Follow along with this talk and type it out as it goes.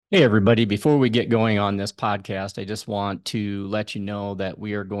Hey, everybody. Before we get going on this podcast, I just want to let you know that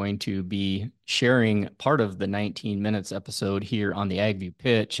we are going to be sharing part of the 19 minutes episode here on the AgView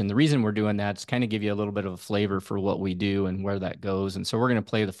pitch. And the reason we're doing that is kind of give you a little bit of a flavor for what we do and where that goes. And so we're going to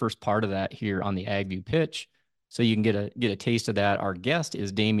play the first part of that here on the AgView pitch so you can get a taste of that. Our guest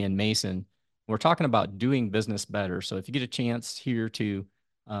is Damian Mason. We're talking about doing business better. So if you get a chance here to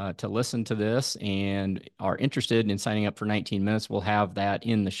listen to this and are interested in signing up for 19 minutes, we'll have that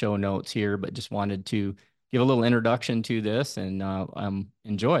in the show notes here. But just wanted to give a little introduction to this and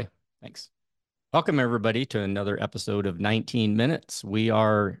enjoy. Thanks. Welcome, everybody, to another episode of 19 Minutes. We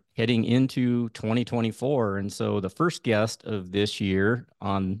are heading into 2024. And so the first guest of this year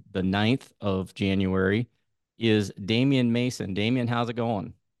on the 9th of January is Damian Mason. Damian, how's it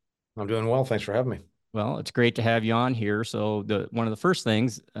going? I'm doing well. Thanks for having me. Well, it's great to have you on here. So the one of the first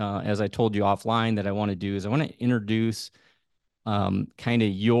things, as I told you offline, that I want to do is I want to introduce kind of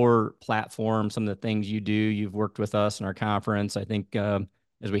your platform, some of the things you do. You've worked with us in our conference. I think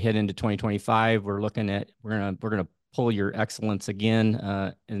as we head into 2025, we're gonna pull your excellence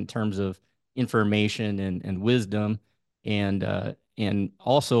again in terms of information and wisdom, and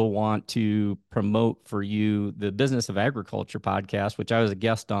also want to promote for you the Business of Agriculture podcast, which I was a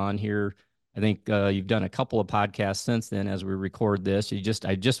guest on here. I think you've done a couple of podcasts since then as we record this.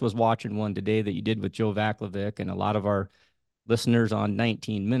 I just was watching one today that you did with Joe Vaklovic, and a lot of our listeners on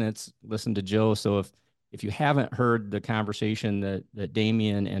 19 minutes listen to Joe. So if you haven't heard the conversation that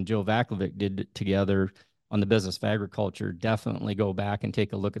Damian and Joe Vaklovic did together on the Business of Agriculture, definitely go back and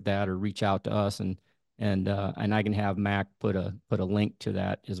take a look at that or reach out to us, and I can have Mac put a link to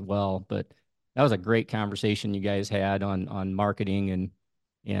that as well. But that was a great conversation you guys had on marketing and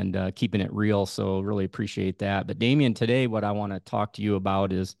keeping it real. So really appreciate that. But Damian, today what I want to talk to you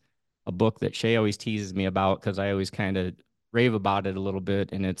about is a book that Shay always teases me about because I always kind of rave about it a little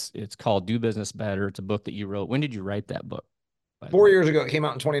bit, and it's called Do Business Better. It's a book that you wrote. When did you write that book, by the Four way? years ago, it came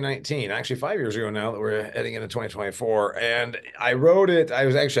out in 2019. Actually, 5 years ago now that we're heading into 2024. And I wrote it. I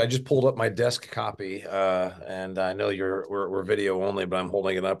just pulled up my desk copy, and I know we're video only, but I'm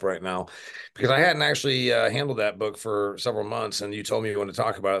holding it up right now because I hadn't actually handled that book for several months, and you told me you wanted to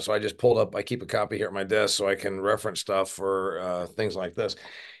talk about it. So I just pulled up. I keep a copy here at my desk so I can reference stuff for things like this.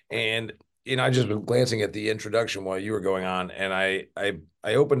 And I just was glancing at the introduction while you were going on, and I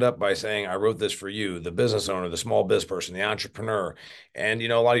opened up by saying, I wrote this for you, the business owner, the small biz person, the entrepreneur. And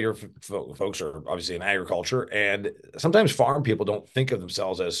a lot of your folks are obviously in agriculture, and sometimes farm people don't think of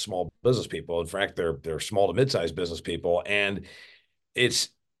themselves as small business people. In fact, they're small to mid-sized business people, and it's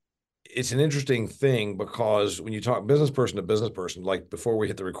it's an interesting thing because when you talk business person, like before we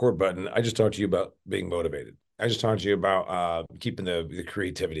hit the record button, I just talked to you about being motivated. I just talked to you about keeping the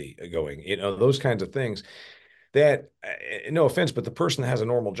creativity going, those kinds of things that, no offense, but the person that has a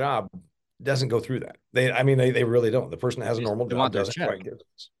normal job doesn't go through that. I mean, they really don't. The person that has a normal They job want their doesn't quite check. get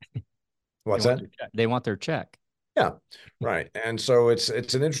this. They What's want that? their check. They want their check. Yeah, right. And so it's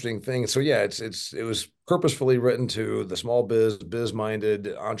an interesting thing. So yeah, it was purposefully written to the small biz minded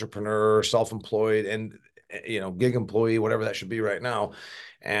entrepreneur, self-employed, and gig employee, whatever that should be right now.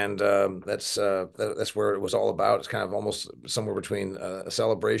 And that's where it was all about. It's kind of almost somewhere between a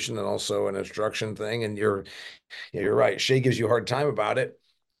celebration and also an instruction thing. And you're right. Shay gives you a hard time about it.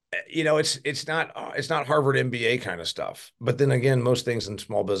 It's not Harvard MBA kind of stuff. But then again, most things in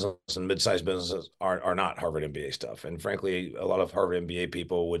small business and mid-sized businesses are not Harvard MBA stuff. And frankly, a lot of Harvard MBA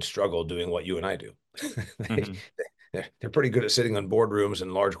people would struggle doing what you and I do. they, Mhm. they're pretty good at sitting on boardrooms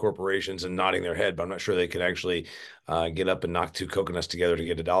and large corporations and nodding their head, but I'm not sure they could actually get up and knock two coconuts together to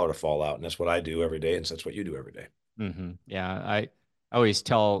get a dollar to fall out. And that's what I do every day, and so that's what you do every day. Yeah, I always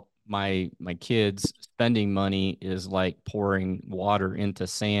tell my kids spending money is like pouring water into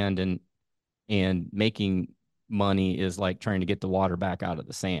sand, and making money is like trying to get the water back out of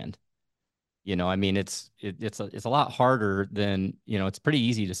the sand. I mean, it's a lot harder than, it's pretty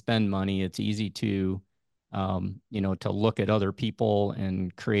easy to spend money. It's easy to look at other people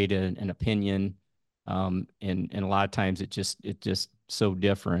and create an opinion. And a lot of times it just so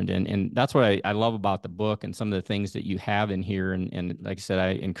different. And that's what I love about the book and some of the things that you have in here. And like I said,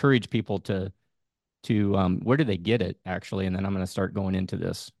 I encourage people to where do they get it actually? And then I'm going to start going into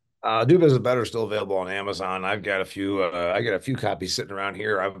this. Do Business Better is still available on Amazon. I've got a few. I got a few copies sitting around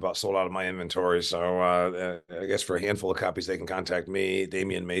here. I've about sold out of my inventory, so I guess for a handful of copies, they can contact me,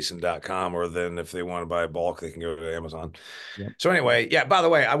 DamianMason.com, or then if they want to buy a bulk, they can go to Amazon. Yep. So anyway, yeah. By the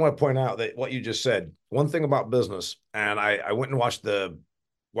way, I want to point out that what you just said. One thing about business, and I went and watched the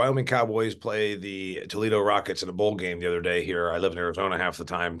Wyoming Cowboys play the Toledo Rockets in a bowl game the other day. Here, I live in Arizona half the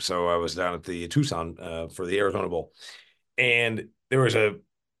time, so I was down at the Tucson for the Arizona Bowl, and there was a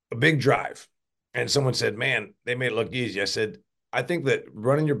a big drive, and someone said, "Man, they made it look easy." I said, "I think that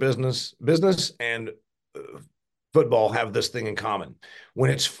running your business and uh, football have this thing in common.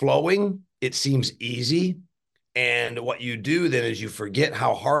 When it's flowing, it seems easy, and what you do then is you forget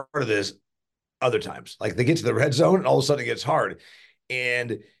how hard it is other times. Like they get to the red zone, and all of a sudden it gets hard.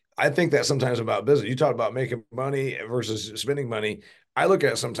 And I think that sometimes about business. You talk about making money versus spending money. I look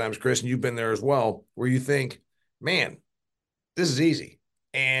at it sometimes, Chris, and you've been there as well, where you think, man, this is easy.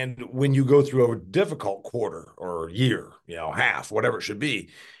 And when you go through a difficult quarter or year, half, whatever it should be,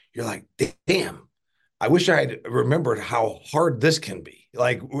 you're like, damn, I wish I had remembered how hard this can be.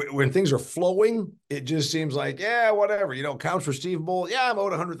 Like when things are flowing, it just seems like, yeah, whatever, accounts receivable. Yeah, I'm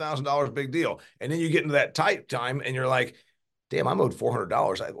owed $100,000, big deal. And then you get into that tight time and you're like, damn, I'm owed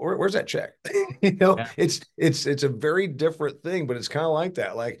 $400. Where's that check? Yeah. It's a very different thing, but it's kind of like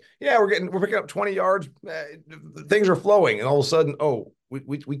that. Like, yeah, we're picking up 20 yards, things are flowing, and all of a sudden, oh,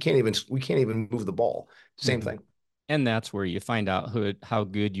 we can't even move the ball. Same Mhm. thing. And that's where you find out how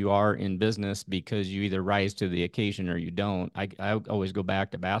good you are in business because you either rise to the occasion or you don't. I always go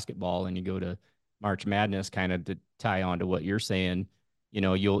back to basketball and you go to March Madness kind of to tie on to what you're saying.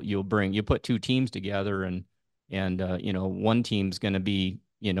 You put two teams together and one team's going to be,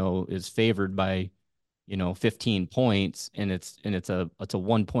 is favored by, 15 points and it's a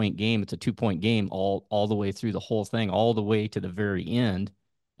 1 point game. It's a 2 point game all the way through the whole thing, all the way to the very end.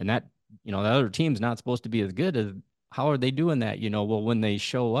 And that, the other team's not supposed to be as good as how are they doing that? Well, when they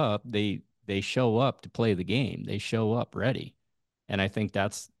show up, they show up to play the game. They show up ready. And I think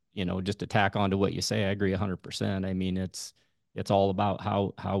that's, just to tack on to what you say, I agree 100%. I mean, it's all about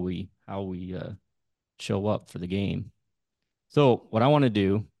how we show up for the game. So what I want to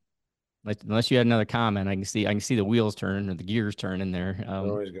do, like, unless you had another comment, I can see the wheels turn or the gears turn in there. They're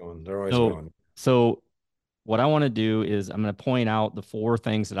always going. They're always So going. so what I want to do is I'm going to point out the four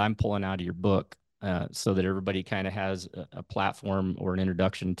things that I'm pulling out of your book, so that everybody kind of has a platform or an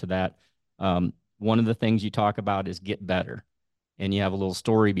introduction to that. One of the things you talk about is get better, and you have a little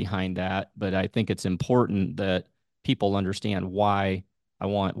story behind that. But I think it's important that people understand why we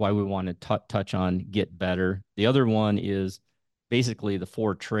want to touch on get better. The other one is basically the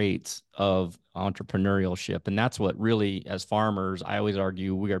four traits of entrepreneurship, and that's what really, as farmers, I always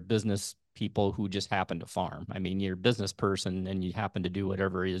argue we are business people who just happen to farm. I mean, you're a business person and you happen to do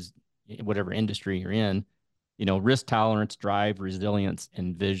whatever industry you're in. Risk tolerance, drive, resilience,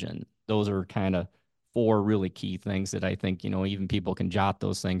 and vision. Those are kind of four really key things that I think, even people can jot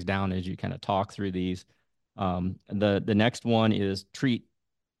those things down as you kind of talk through these. The next one is treat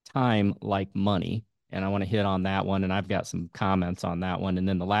time like money. And I want to hit on that one. And I've got some comments on that one. And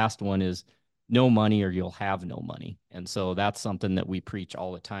then the last one is no money or you'll have no money. And so that's something that we preach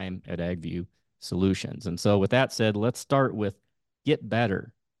all the time at AgView Solutions. And so with that said, let's start with get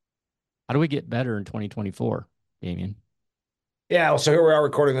better. How do we get better in 2024, Damien? Yeah, so here we are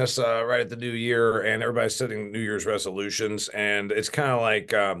recording this right at the new year, and everybody's setting New Year's resolutions, and it's kind of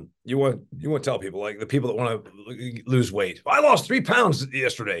like you want to tell people, like the people that want to lose weight. I lost 3 pounds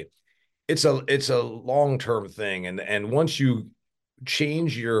yesterday. It's a long term thing, and once you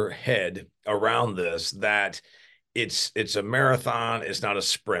change your head around this, that it's a marathon, it's not a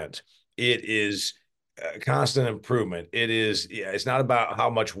sprint. It is constant improvement. It's not about how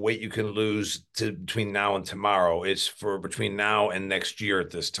much weight you can lose to between now and tomorrow. It's for between now and next year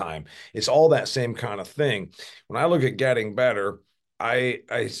at this time. It's all that same kind of thing. When I look at getting better, I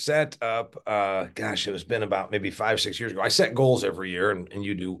set up gosh, it has been about maybe 5 6 years ago. I set goals every year, and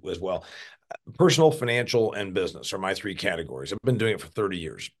you do as well. Personal, financial, and business are my three categories. I've been doing it for 30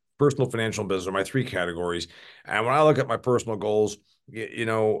 years. Personal, financial, and business are my three categories. And when I look at my personal goals,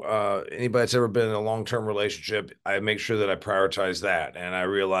 anybody that's ever been in a long-term relationship, I make sure that I prioritize that. And I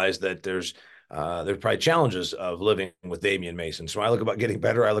realize that there's probably challenges of living with Damian Mason. So when I look about getting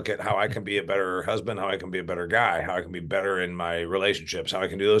better, I look at how I can be a better husband, how I can be a better guy, how I can be better in my relationships, how I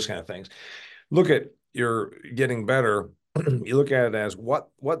can do those kind of things. Look at your getting better. You look at it as what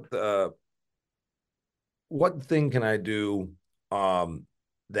thing can I do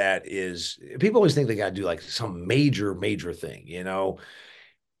that is people always think they got to do like some major thing.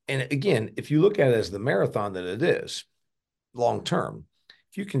 And again, if you look at it as the marathon that it is long term,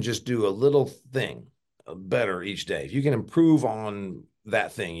 if you can just do a little thing better each day, if you can improve on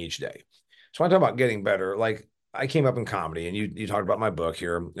that thing each day. So when I talk about getting better, like I came up in comedy, and you talked about my book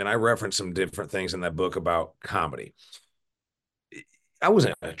here, and I referenced some different things in that book about comedy. I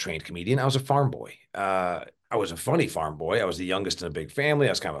wasn't a trained comedian. I was a farm boy. I was a funny farm boy. I was the youngest in a big family.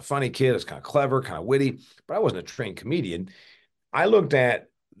 I was kind of a funny kid. I was kind of clever, kind of witty, but I wasn't a trained comedian. I looked at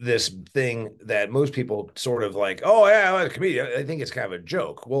this thing that most people sort of like, oh yeah, I'm a comedian. I think it's kind of a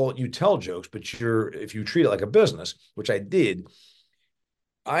joke. Well, you tell jokes, but if you treat it like a business, which I did,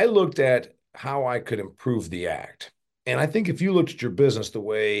 I looked at how I could improve the act. And I think if you looked at your business the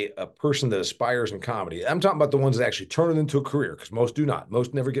way a person that aspires in comedy, I'm talking about the ones that actually turn it into a career, because most do not.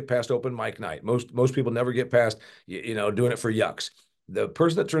 Most never get past open mic night. Most people never get past, doing it for yucks. The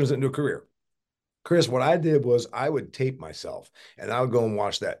person that turns it into a career. Chris, what I did was I would tape myself and I would go and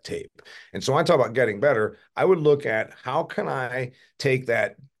watch that tape. And so I talk about getting better. I would look at how can I take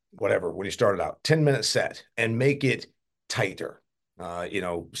that, whatever, when you started out, 10-minute set and make it tighter.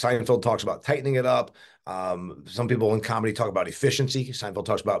 Seinfeld talks about tightening it up. Some people in comedy talk about efficiency. Seinfeld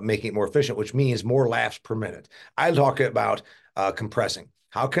talks about making it more efficient, which means more laughs per minute. I talk about compressing.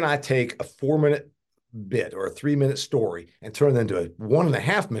 How can I take a 4-minute bit or a 3-minute story and turn it into a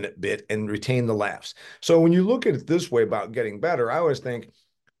 1.5-minute bit and retain the laughs? So when you look at it this way about getting better, I always think,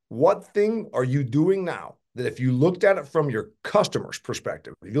 what thing are you doing now that if you looked at it from your customer's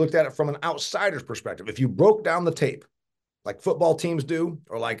perspective, if you looked at it from an outsider's perspective, if you broke down the tape, like football teams do,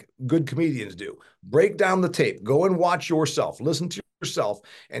 or like good comedians do, break down the tape, go and watch yourself, listen to yourself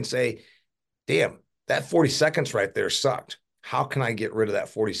and say, damn, that 40 seconds right there sucked. How can I get rid of that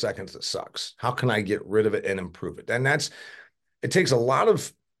 40 seconds that sucks? How can I get rid of it and improve it? And it takes a lot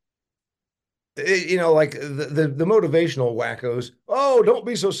of, like the motivational wackos. Oh, don't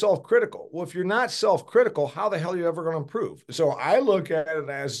be so self-critical. Well, if you're not self-critical, how the hell are you ever going to improve? So I look at it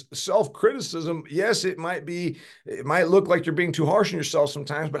as self-criticism. Yes, it might look like you're being too harsh on yourself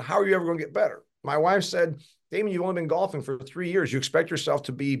sometimes, but how are you ever going to get better? My wife said, Damon, you've only been golfing for 3 years. You expect yourself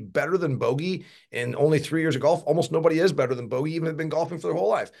to be better than Bogey in only 3 years of golf? Almost nobody is better than Bogey, even if been golfing for their whole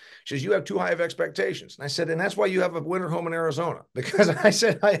life. She says, you have too high of expectations. And I said, and that's why you have a winter home in Arizona, because I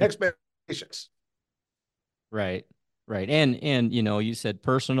said high expectations. Right. Right. And you said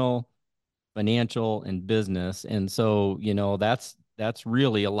personal, financial, and business. And so, that's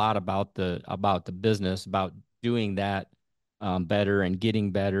really a lot about the business, about doing that better and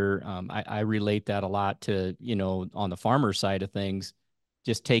getting better. I relate that a lot to, on the farmer side of things,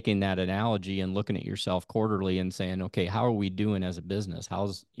 just taking that analogy and looking at yourself quarterly and saying, okay, how are we doing as a business?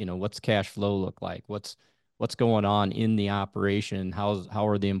 What's cash flow look like? What's going on in the operation? How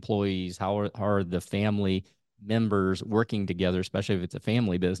are the employees? How are the family members working together, especially if it's a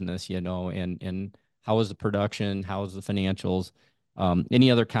family business, and how is the production? How is the financials? Any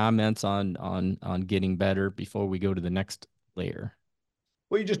other comments on getting better before we go to the next layer?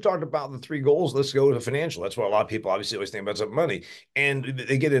 Well, you just talked about the 3 goals. Let's go to financial. That's what a lot of people obviously always think about, some money, and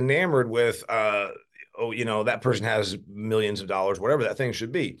they get enamored with, that person has millions of dollars, whatever that thing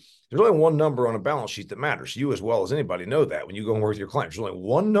should be. There's only one number on a balance sheet that matters. You, as well as anybody, know that when you go and work with your clients, there's only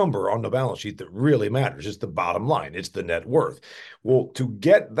one number on the balance sheet that really matters. It's the bottom line. It's the net worth. Well, to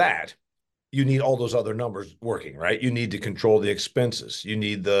get that, you need all those other numbers working, right? You need to control the expenses. You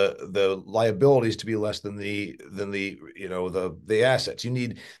need the liabilities to be less than the assets. You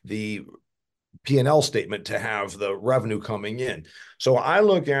need the P&L statement to have the revenue coming in. So I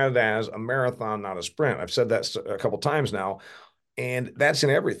look at it as a marathon, not a sprint. I've said that a couple of times now, and that's in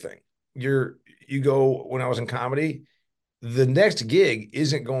everything. When I was in comedy, the next gig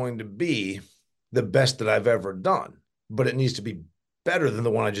isn't going to be the best that I've ever done, but it needs to be better than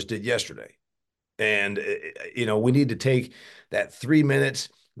the one I just did yesterday. And, we need to take that 3 minutes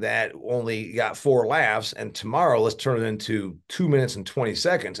that only got 4 laughs, and tomorrow let's turn it into 2 minutes and 20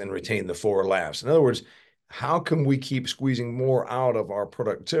 seconds and retain the 4 laughs. In other words, how can we keep squeezing more out of our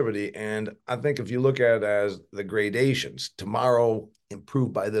productivity? And I think if you look at it as the gradations, tomorrow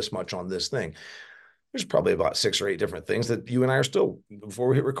improve by this much on this thing, there's probably about 6 or 8 different things that you and I are still, before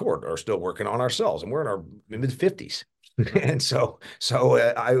we hit record, are still working on ourselves. And we're in our mid-50s. And so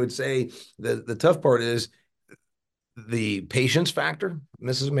I would say the tough part is the patience factor.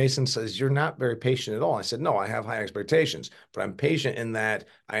 Mrs. Mason says, you're not very patient at all. I said, no, I have high expectations, but I'm patient in that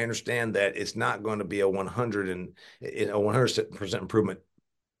I understand that it's not going to be a 100% improvement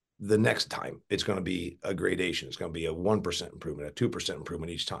the next time. It's going to be a gradation. It's going to be a 1% improvement, a 2%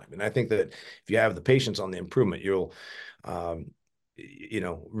 improvement each time. And I think that if you have the patience on the improvement, you'll,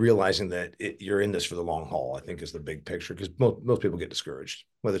 realizing that you're in this for the long haul, I think is the big picture, because most people get discouraged,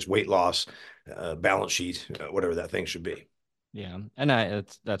 whether it's weight loss, balance sheet, whatever that thing should be. Yeah. And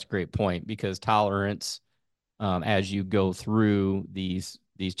that's a great point, because tolerance, as you go through these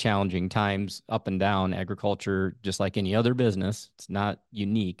challenging times, up and down, agriculture, just like any other business, it's not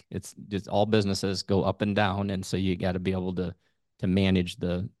unique. It's just all businesses go up and down. And so you got to be able to manage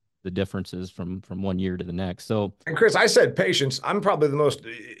the the differences from one year to the next. So, And Chris, I said patience. I'm probably the most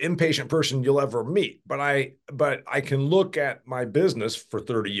impatient person you'll ever meet, but I can look at my business for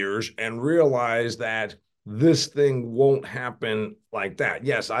 30 years and realize that this thing won't happen like that.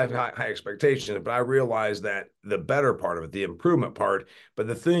 Yes, I have high expectations, but I realize that the better part of it, the improvement part. But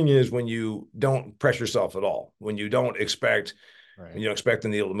the thing is, when you don't press yourself at all, when you don't expect, right, when you don't expect the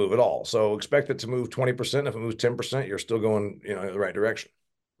needle to move at all. So expect it to move 20%. If it moves 10%, you're still going, in the right direction.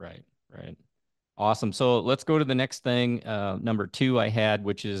 right, right. Awesome. So let's go to the next thing. Number two I had,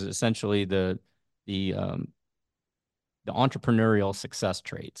 which is essentially the the entrepreneurial success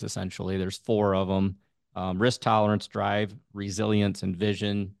traits. Essentially, there's four of them: risk tolerance, drive, resilience, and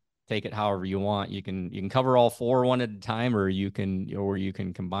vision. Take it however you want. You can cover all four one at a time, or you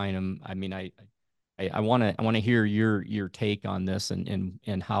can combine them. I mean, I want to hear your take on this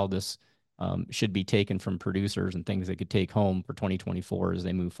and how this should be taken from producers and things they could take home for 2024 as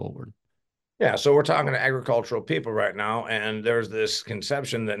they move forward. Yeah, so we're talking to agricultural people right now, and there's this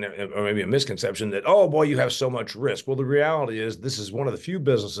conception that, or maybe a misconception that, oh boy, you have so much risk. Well, the reality is, this is one of the few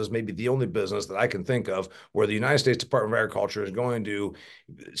businesses, maybe the only business that I can think of, where the United States Department of Agriculture is going to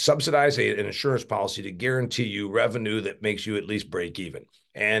subsidize an insurance policy to guarantee you revenue that makes you at least break even.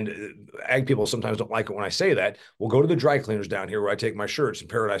 And ag people sometimes don't like it when I say that. We'll go to the dry cleaners down here where I take my shirts in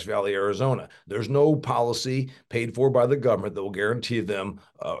Paradise Valley, Arizona. There's no policy paid for by the government that will guarantee them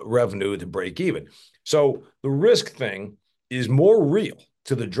revenue to break even. So the risk thing is more real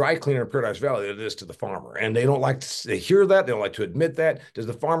to the dry cleaner in Paradise Valley than it is to the farmer. And they don't like to hear that. They don't like to admit that. Does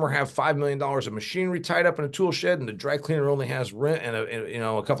the farmer have $5 million of machinery tied up in a tool shed and the dry cleaner only has rent and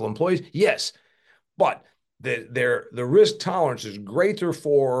a couple of employees? Yes. But the risk tolerance is greater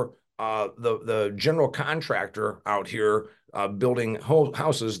for the general contractor out here building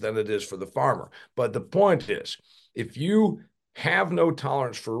houses than it is for the farmer. But the point is, if you have no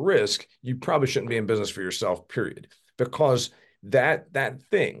tolerance for risk, you probably shouldn't be in business for yourself, period. Because that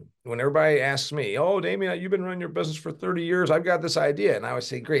thing, when everybody asks me, oh, Damian, you've been running your business for 30 years, I've got this idea. And I would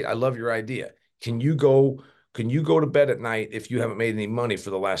say, great, I love your idea. Can you go to bed at night if you haven't made any money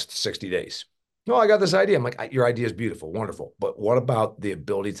for the last 60 days? No, I got this idea. I'm like, your idea is beautiful, wonderful. But what about the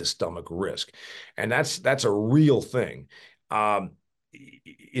ability to stomach risk? And that's a real thing.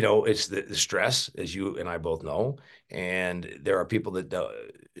 It's the stress, as you and I both know. And there are people that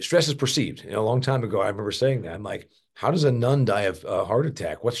stress is perceived. A long time ago, I remember saying that. I'm like, how does a nun die of a heart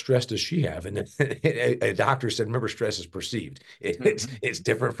attack? What stress does she have? And a doctor said, remember, stress is perceived. It's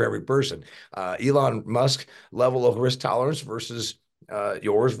different for every person. Elon Musk level of risk tolerance versus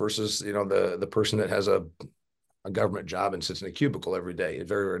yours versus the person that has a government job and sits in a cubicle every day. It's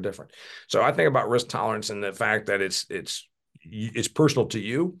very, very different. So I think about risk tolerance and the fact that it's personal to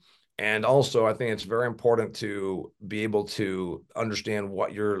you. And also, I think it's very important to be able to understand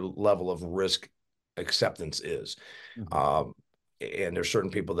what your level of risk acceptance is. Mm-hmm. And there's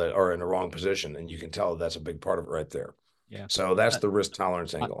certain people that are in the wrong position, and you can tell that's a big part of it right there. Yeah. So that's the risk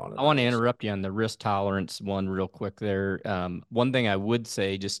tolerance angle on it. I want to interrupt you on the risk tolerance one real quick there. One thing I would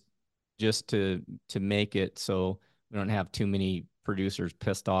say, just to make it so we don't have too many producers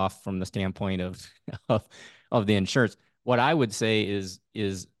pissed off from the standpoint of of the insurance. What I would say is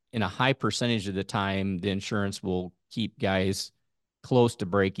in a high percentage of the time, the insurance will keep guys close to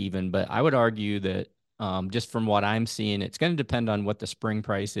break even. But I would argue that just from what I'm seeing, it's going to depend on what the spring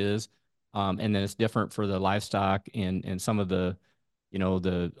price is. And then it's different for the livestock and some of the,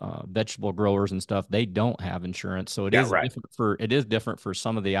 the vegetable growers and stuff. They don't have insurance. So it is different for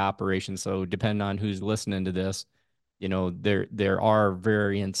some of the operations. So depending on who's listening to this, there are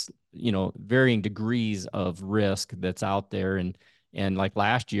varying degrees of risk that's out there. And like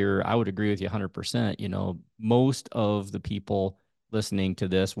last year, I would agree with you 100%. Most of the people listening to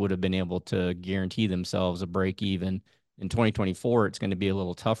this would have been able to guarantee themselves a break even. In 2024, it's going to be a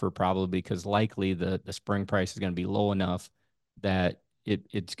little tougher probably because likely the spring price is going to be low enough that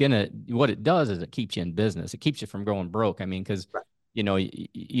what it does is it keeps you in business. It keeps you from going broke. I mean, because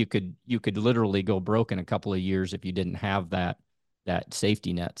you could literally go broke in a couple of years if you didn't have that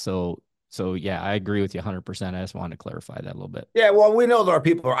safety net. So yeah, I agree with you 100%. I just wanted to clarify that a little bit. Yeah, well, we know there are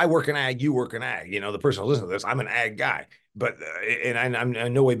people. I work in ag, you work in ag. The person who listens to this, I'm an ag guy, but and I'm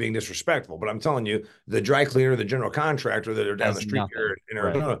in no way being disrespectful. But I'm telling you, the dry cleaner, the general contractor that are down the street here in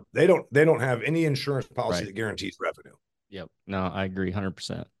Arizona, right. They don't have any insurance policy that guarantees revenue. Yep. No, I agree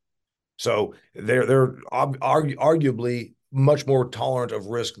 100%. So they're arguably much more tolerant of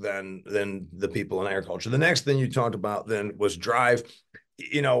risk than the people in agriculture. The next thing you talked about then was drive.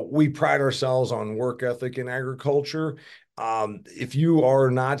 We pride ourselves on work ethic in agriculture. If you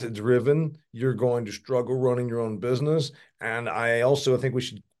are not driven, you're going to struggle running your own business. And I also think we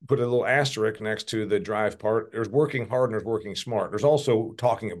should put a little asterisk next to the drive part. There's working hard and there's working smart. There's also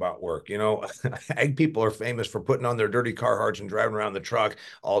talking about work. You know, ag people are famous for putting on their dirty Carhartts and driving around the truck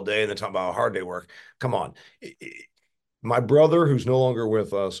all day and then talking about how hard they work. Come on. My brother, who's no longer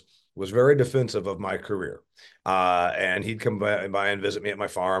with us, was very defensive of my career. And he'd come by and visit me at my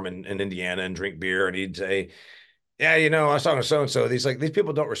farm in Indiana and drink beer. And he'd say, yeah, you know, I was talking to so-and-so. He's like, these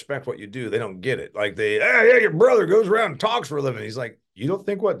people don't respect what you do. They don't get it. Like yeah, your brother goes around and talks for a living. He's like, you don't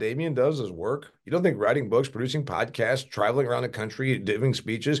think what Damien does is work? You don't think writing books, producing podcasts, traveling around the country, giving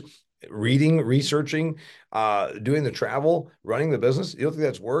speeches, reading, researching, doing the travel, running the business, you don't think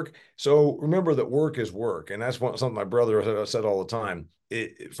that's work? So remember that work is work. And that's something my brother said all the time.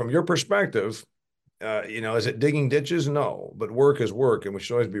 From your perspective, you know, is it digging ditches? No, but work is work, and we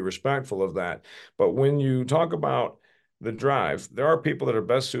should always be respectful of that. But when you talk about the drive, there are people that are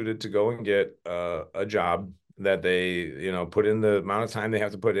best suited to go and get a job that they, you know, put in the amount of time they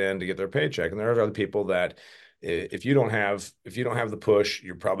have to put in to get their paycheck. And there are other people that if you don't have the push,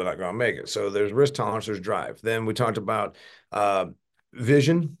 you're probably not going to make it. So there's risk tolerance, there's drive. Then we talked about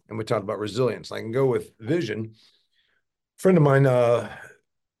vision, and we talked about resilience. I can go with vision. A friend of mine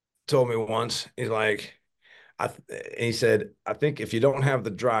told me once, he's like, he said, I think if you don't have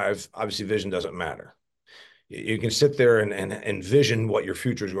the drive, obviously vision doesn't matter. You can sit there and envision what your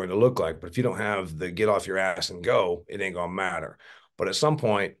future is going to look like, but if you don't have the get off your ass and go, it ain't going to matter. But at some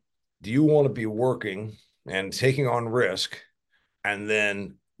point, do you want to be working and taking on risk and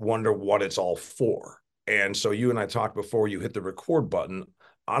then wonder what it's all for? And so you and I talked before you hit the record button.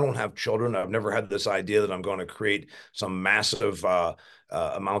 I don't have children. I've never had this idea that I'm going to create some massive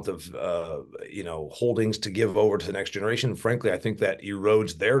amount of you know, holdings to give over to the next generation. Frankly, I think that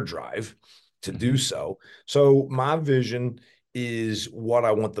erodes their drive to do so. So my vision is what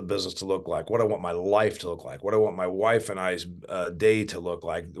I want the business to look like, what I want my life to look like, what I want my wife and I's day to look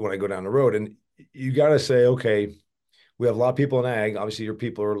like when I go down the road. And you got to say, okay, we have a lot of people in ag. Obviously, your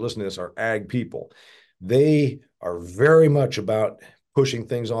people who are listening to this are ag people. They are very much about pushing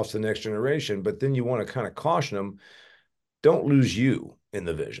things off to the next generation, but then you want to kind of caution them, don't lose you in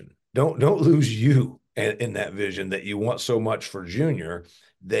the vision. Don't lose you in that vision that you want so much for Junior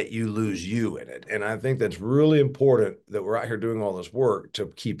that you lose you in it. And I think that's really important that we're out here doing all this work to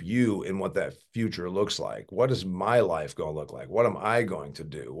keep you in what that future looks like. What is my life going to look like? What am I going to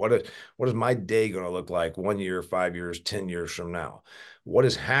do? What is my day going to look like 1 year, 5 years, 10 years from now? What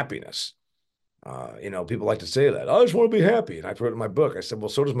is happiness? You know, people like to say that I just want to be happy, and I wrote in my book. I said, well,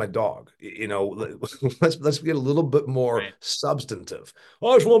 so does my dog. You know, let's get a little bit more substantive.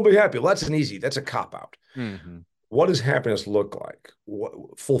 Oh, I just want to be happy. Well, that's a cop out. Mm-hmm. What does happiness look like?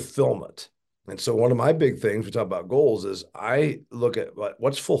 What fulfillment? And so one of my big things we talk about goals is I look at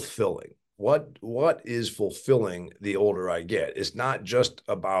what's fulfilling. What is fulfilling the older I get? It's not just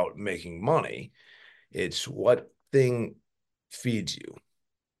about making money. It's what thing feeds you.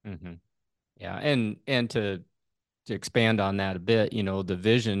 Mm-hmm. Yeah, and to expand on that a bit, you know, the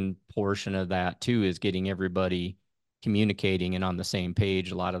vision portion of that too is getting everybody communicating and on the same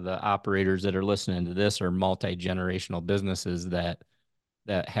page. A lot of the operators that are listening to this are multi-generational businesses that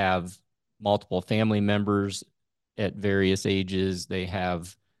have multiple family members at various ages. They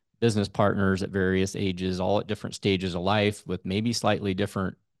have business partners at various ages, all at different stages of life with maybe slightly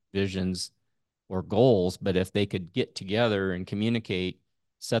different visions or goals. But if they could get together and communicate,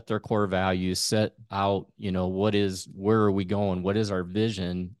 set their core values, set out, you know, where are we going? What is our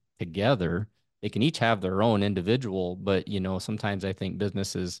vision together? They can each have their own individual, but, you know, sometimes I think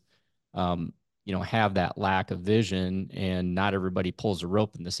businesses, you know, have that lack of vision and not everybody pulls a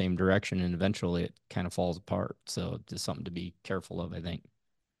rope in the same direction and eventually it kind of falls apart. So just something to be careful of, I think.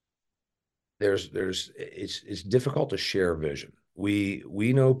 It's difficult to share vision. We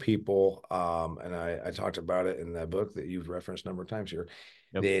know people, and I talked about it in that book that you've referenced a number of times here.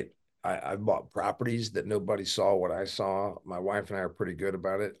 Yep. That I bought properties that nobody saw what I saw. My wife and I are pretty good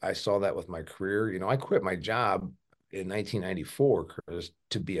about it. I saw that with my career. You know, I quit my job in 1994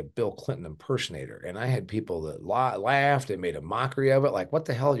 to be a Bill Clinton impersonator. And I had people that laughed and made a mockery of it. Like, what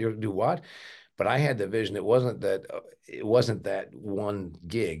the hell, you're gonna do what? But I had the vision. It wasn't that one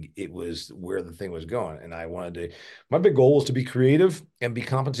gig. It was where the thing was going. And I wanted to, my big goal was to be creative and be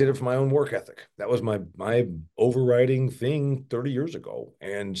compensated for my own work ethic. That was my overriding thing 30 years ago.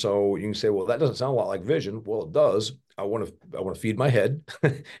 And so you can say, well, that doesn't sound a lot like vision. Well, it does. I want to feed my head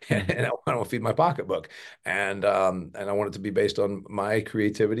and I want to feed my pocketbook. And I want it to be based on my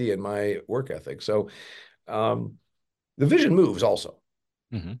creativity and my work ethic. So the vision moves also.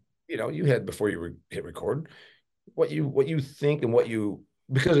 Mm-hmm. You know, you had before you hit record, what you think and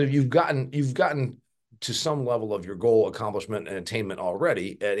because you've gotten to some level of your goal accomplishment and attainment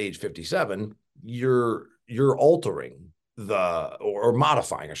already at age 57, you're altering or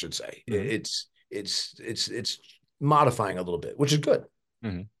modifying, I should say. Mhm. It's modifying a little bit, which is good.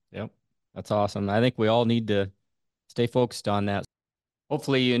 Mhm. Yep. That's awesome. I think we all need to stay focused on that.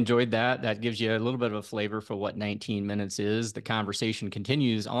 Hopefully you enjoyed that. That gives you a little bit of a flavor for what 19 minutes is. The conversation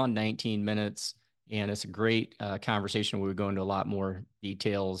continues on 19 minutes, and it's a great conversation where we go into a lot more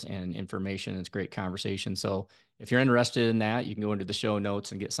details and information. It's a great conversation. So if you're interested in that, you can go into the show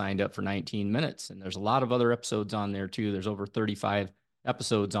notes and get signed up for 19 minutes. And there's a lot of other episodes on there too. There's over 35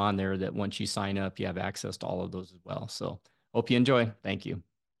 episodes on there that once you sign up, you have access to all of those as well. So hope you enjoy. Thank you.